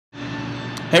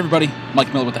Hey everybody,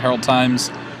 Mike Miller with the Herald Times.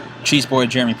 Cheese Boy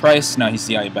Jeremy Price, now he's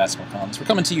the IU basketball columnist. We're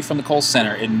coming to you from the Kohl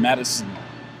Center in Madison.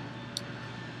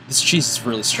 This cheese is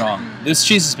really strong. This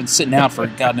cheese has been sitting out for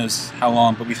God knows how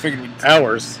long, but we figured we'd...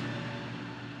 Hours.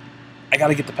 I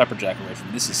gotta get the pepper jack away from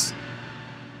me. This is...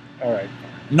 Alright.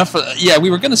 Enough of... Yeah, we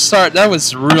were gonna start... That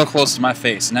was real close to my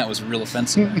face, and that was real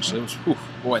offensive, actually. It was... Whew,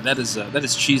 boy, that is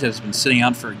cheese that has been sitting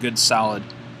out for a good solid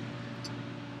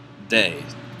day.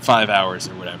 5 hours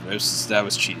or whatever. That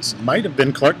was cheese. Might have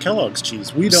been Clark Kellogg's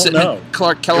cheese. We don't know.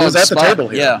 Clark Kellogg's it was at the table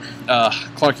here. Yeah.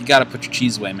 Clark, you got to put your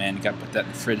cheese away, man. You got to put that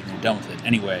in the fridge when you're done with it.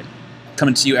 Anyway,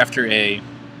 coming to you after a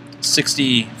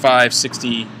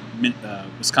 65-60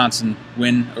 Wisconsin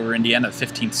win over Indiana, the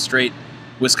 15th straight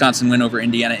Wisconsin win over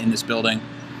Indiana in this building.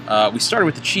 We started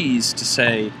with the cheese to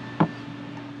say...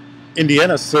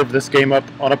 Indiana served this game up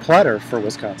on a platter for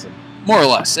Wisconsin. More or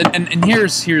less. And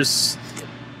here's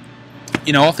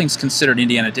you know, all things considered,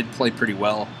 Indiana did play pretty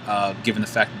well, given the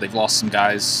fact that they've lost some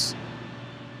guys,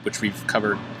 which we've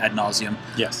covered ad nauseum.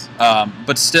 Yes.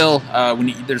 But still,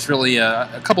 there's really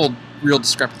a couple real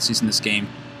discrepancies in this game.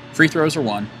 Free throws are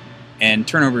one, and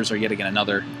turnovers are yet again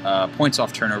another. Points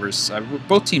off turnovers.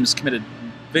 Both teams committed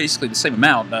basically the same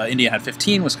amount. Indiana had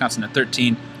 15, Wisconsin had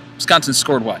 13. Wisconsin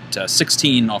scored,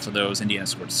 16 off of those. Indiana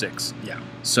scored 6. Yeah.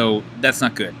 So that's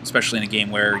not good, especially in a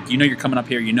game where you know you're coming up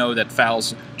here, you know that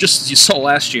fouls, just as you saw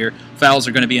last year, fouls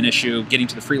are going to be an issue. Getting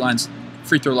to the free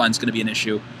throw line is going to be an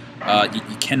issue. You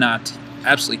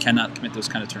absolutely cannot commit those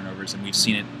kind of turnovers, and we've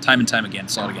seen it time and time again.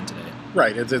 Saw it again today.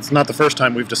 Right. It's not the first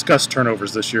time we've discussed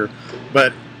turnovers this year,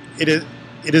 but it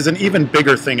is an even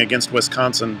bigger thing against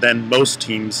Wisconsin than most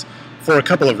teams for a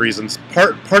couple of reasons.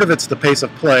 Part of it's the pace of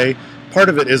play. Part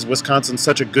of it is Wisconsin's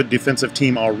such a good defensive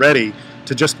team already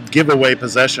to just give away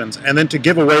possessions. And then to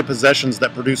give away possessions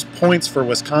that produce points for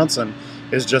Wisconsin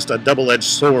is just a double-edged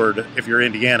sword if you're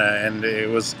Indiana. And it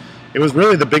was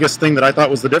really the biggest thing that I thought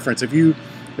was the difference.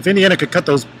 If Indiana could cut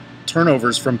those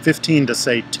turnovers from 15 to,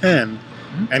 say, 10,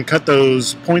 and cut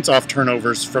those points off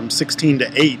turnovers from 16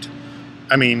 to 8,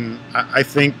 I mean, I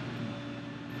think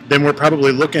then we're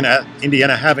probably looking at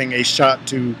Indiana having a shot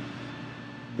to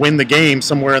win the game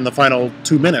somewhere in the final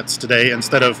 2 minutes today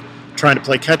instead of trying to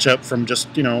play catch-up from just,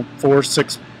 4,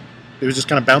 6. It was just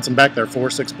kind of bouncing back there, 4,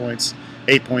 6 points,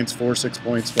 8 points, 4, 6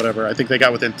 points, whatever. I think they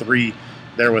got within 3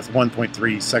 there with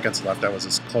 1.3 seconds left. That was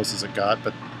as close as it got,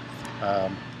 but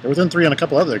they're within 3 on a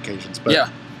couple other occasions. But yeah.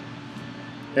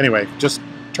 Anyway, just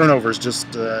turnovers,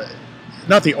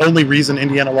 not the only reason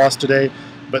Indiana lost today,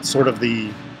 but sort of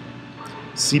the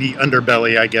seedy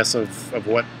underbelly, I guess, of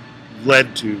what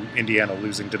led to Indiana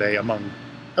losing today, among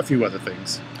a few other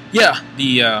things. Yeah,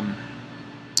 the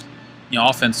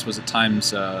offense was at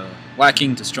times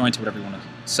lacking, disjointed, whatever you want to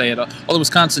say it. Although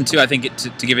Wisconsin, too, I think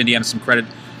to give Indiana some credit,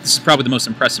 this is probably the most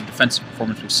impressive defensive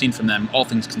performance we've seen from them, all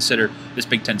things considered, this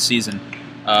Big Ten season.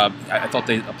 I thought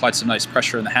they applied some nice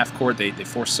pressure in the half court. They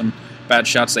forced some bad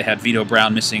shots. They had Vito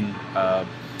Brown missing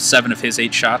 7 of his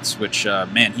 8 shots, which,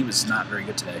 man, he was not very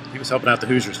good today. He was helping out the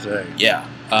Hoosiers today. Yeah.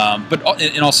 But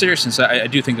in all seriousness, I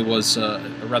do think it was a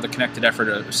rather connected effort,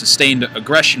 a sustained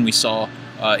aggression we saw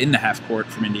in the half court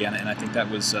from Indiana, and I think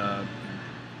that was,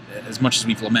 as much as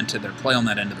we've lamented their play on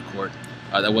that end of the court,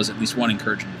 that was at least one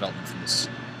encouraging development from this.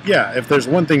 Yeah, if there's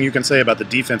one thing you can say about the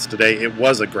defense today, it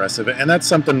was aggressive, and that's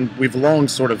something we've long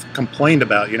sort of complained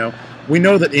about. We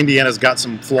know that Indiana's got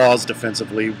some flaws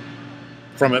defensively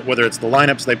from it, whether it's the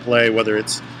lineups they play, whether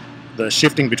it's the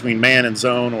shifting between man and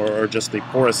zone, or just the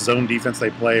porous zone defense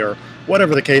they play, or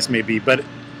whatever the case may be. But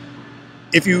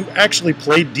if you actually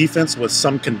played defense with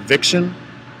some conviction,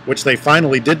 which they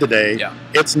finally did today,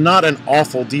 It's not an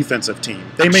awful defensive team.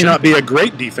 They may not be a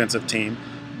great defensive team,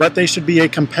 but they should be a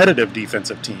competitive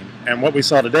defensive team. And what we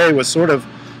saw today was sort of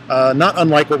not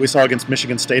unlike what we saw against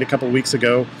Michigan State a couple of weeks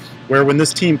ago, where when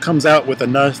this team comes out with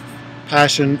enough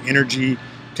passion, energy,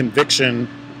 conviction,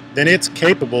 then it's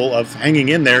capable of hanging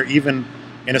in there even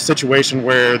in a situation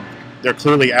where they're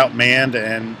clearly outmanned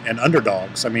and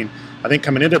underdogs. I mean, I think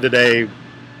coming into today,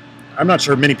 I'm not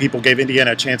sure many people gave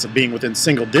Indiana a chance of being within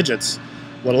single digits,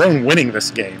 let alone winning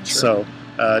this game. Sure.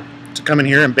 So to come in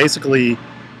here and basically,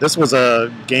 this was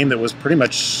a game that was pretty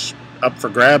much up for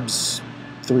grabs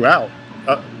throughout,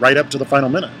 right up to the final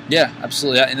minute. Yeah,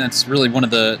 absolutely. And that's really one of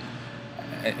the,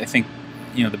 I think,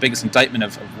 the biggest indictment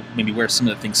of maybe where some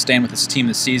of the things stand with this team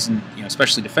this season,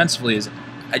 especially defensively, is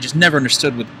I just never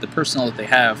understood with the personnel that they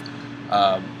have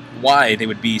why they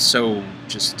would be so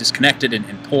just disconnected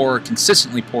and poor,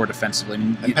 consistently poor defensively. I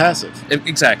mean, and passive.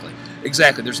 Exactly.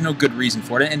 There's no good reason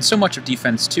for it. And so much of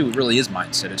defense, too, really is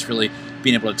mindset. It's really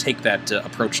being able to take that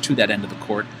approach to that end of the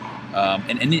court.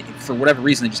 And for whatever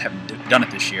reason, they just haven't done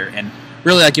it this year. And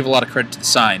really, I give a lot of credit to the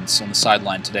signs on the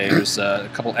sideline today. There's a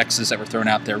couple X's that were thrown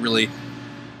out there, really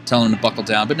telling them to buckle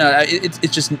down. But no,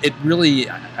 it really.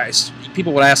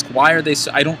 People would ask, why are they?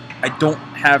 I don't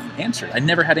have answers. I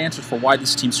never had answers for why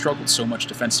this team struggled so much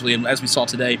defensively. And as we saw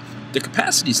today, the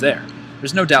capacity's there.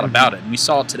 There's no doubt about it. And we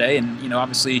saw it today. And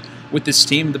obviously with this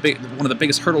team, one of the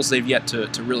biggest hurdles they've yet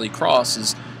to really cross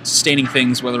is sustaining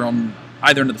things, whether on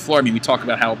either end of the floor. I mean, we talk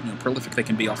about how prolific they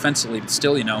can be offensively, but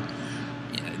still,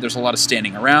 there's a lot of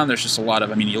standing around. There's just a lot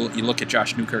of, you look at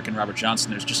Josh Newkirk and Robert Johnson,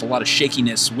 there's just a lot of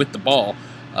shakiness with the ball.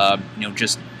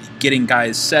 Just getting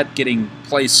guys set, getting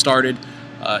plays started,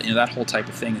 that whole type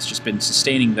of thing has just been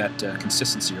sustaining that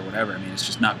consistency or whatever. It's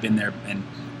just not been there. And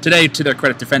today, to their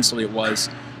credit, defensively it was.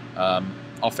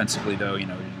 Offensively, though,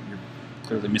 you're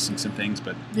clearly missing some things.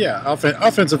 But yeah,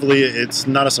 offensively, it's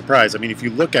not a surprise. If you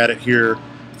look at it here,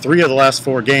 3 of the last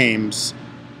 4 games,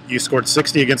 you scored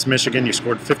 60 against Michigan, you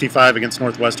scored 55 against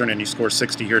Northwestern, and you scored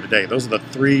 60 here today. Those are the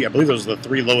 3, I believe those are the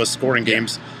 3 lowest scoring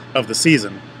games of the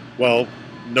season. Well,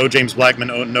 no James Blackman,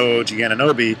 no OG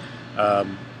Anunoby,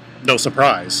 no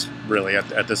surprise, really,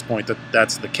 at this point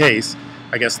that's the case.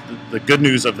 I guess the good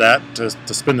news of that,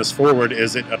 to spin this forward,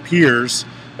 is it appears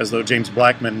as though James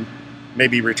Blackman may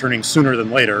be returning sooner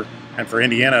than later. And for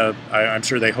Indiana, I'm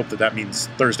sure they hope that means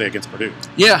Thursday against Purdue.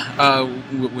 Yeah,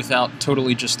 without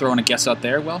totally just throwing a guess out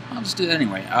there, well, I'll just do that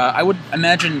anyway. I would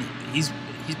imagine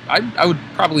I would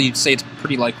probably say it's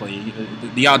pretty likely.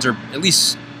 The odds are at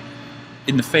least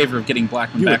in the favor of getting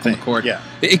Blackman back on the court. Yeah.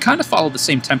 It kind of followed the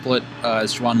same template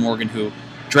as Juwan Morgan, who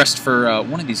dressed for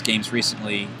one of these games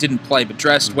recently, didn't play, but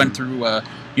dressed, went through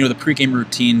the pregame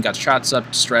routine, got shots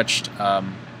up, stretched,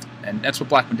 and that's what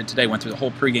Blackman did today. Went through the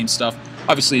whole pregame stuff.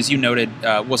 Obviously, as you noted,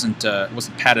 wasn't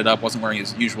padded up, wasn't wearing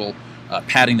his usual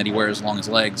padding that he wears along his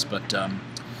legs, but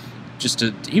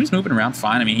he was moving around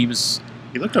fine. He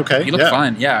looked okay. He looked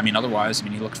fine. Yeah, otherwise,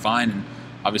 he looked fine, and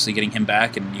obviously getting him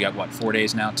back, and you got 4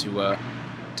 days now to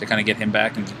kind of get him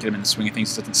back and get him in the swing of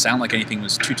things. It doesn't sound like anything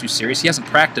was too serious. He hasn't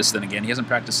practiced. Then again, he hasn't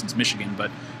practiced since Michigan, but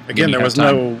again, there was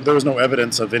no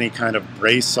evidence of any kind of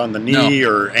brace on the knee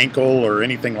or ankle or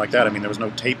anything like that. There was no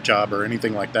tape job or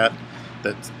anything like that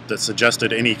that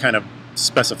suggested any kind of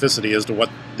specificity as to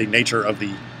what the nature of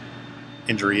the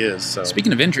injury is. So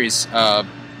speaking of injuries,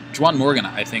 Juwan Morgan,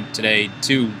 I think today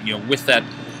too, with that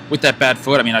bad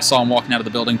foot. I saw him walking out of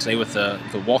the building today with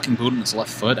the walking boot on his left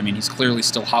foot. He's clearly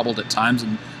still hobbled at times,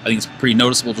 and I think it's pretty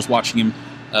noticeable just watching him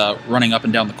running up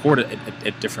and down the court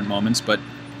at different moments. But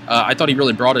I thought he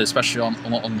really brought it, especially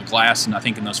on the glass, and I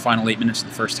think in those final 8 minutes of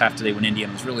the first half today when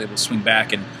Indiana was really able to swing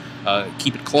back and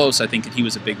keep it close, I think that he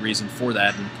was a big reason for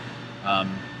that. And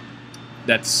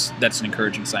that's an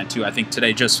encouraging sign too. I think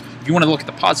today, just if you want to look at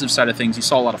the positive side of things, you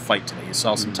saw a lot of fight today. You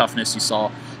saw some toughness. You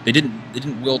saw they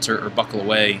didn't wilt or buckle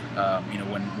away.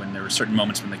 When there were certain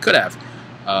moments when they could have.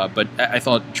 But I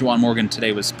thought Juwan Morgan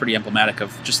today was pretty emblematic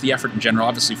of just the effort in general.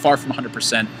 Obviously, far from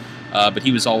 100%, but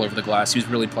he was all over the glass. He was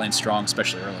really playing strong,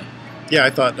 especially early. Yeah, I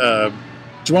thought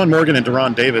Juwan Morgan and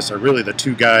Deron Davis are really the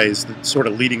 2 guys that sort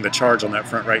of leading the charge on that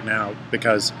front right now,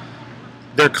 because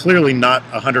they're clearly not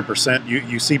 100%.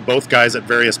 You see both guys at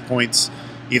various points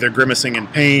either grimacing in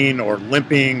pain or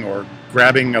limping or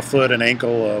grabbing a foot, an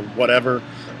ankle, whatever.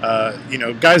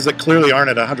 Guys that clearly aren't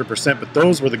at 100%, but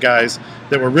those were the guys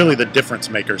that were really the difference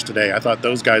makers today. I thought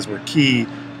those guys were key,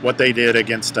 what they did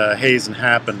against Hayes and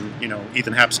Happ, and,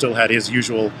 Ethan Happ still had his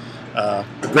usual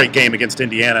great game against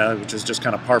Indiana, which is just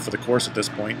kind of par for the course at this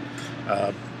point.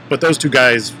 But those 2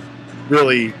 guys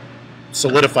really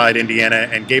solidified Indiana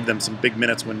and gave them some big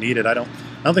minutes when needed. I don't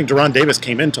think Deron Davis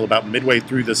came in until about midway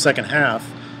through the second half,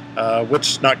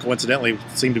 which not coincidentally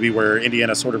seemed to be where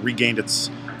Indiana sort of regained its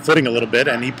footing a little bit,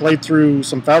 and he played through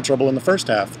some foul trouble in the first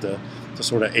half to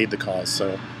sort of aid the cause.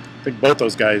 So I think both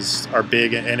those guys are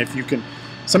big, and if you can,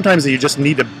 sometimes you just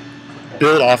need to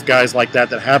build off guys like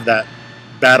that have that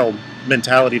battle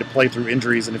mentality to play through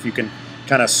injuries, and if you can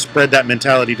kind of spread that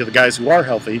mentality to the guys who are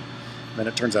healthy, then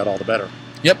it turns out all the better.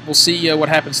 Yep, we'll see what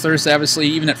happens Thursday. Obviously,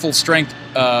 even at full strength,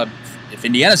 if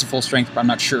Indiana's at full strength, I'm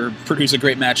not sure Purdue's a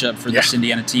great matchup for this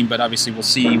Indiana team, but obviously we'll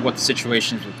see what the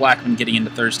situation is with Blackman getting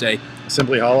into Thursday.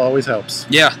 Assembly Hall always helps.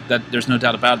 Yeah, there's no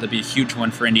doubt about it. That'd be a huge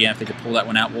one for Indiana if they could pull that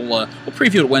one out. We'll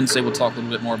preview it Wednesday. We'll talk a little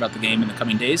bit more about the game in the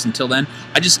coming days. Until then,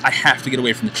 I have to get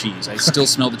away from the cheese. I still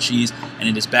smell the cheese, and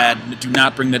it is bad. Do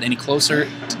not bring that any closer.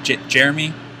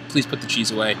 Jeremy, please put the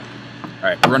cheese away. All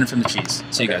right, we're running from the cheese.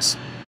 See you guys.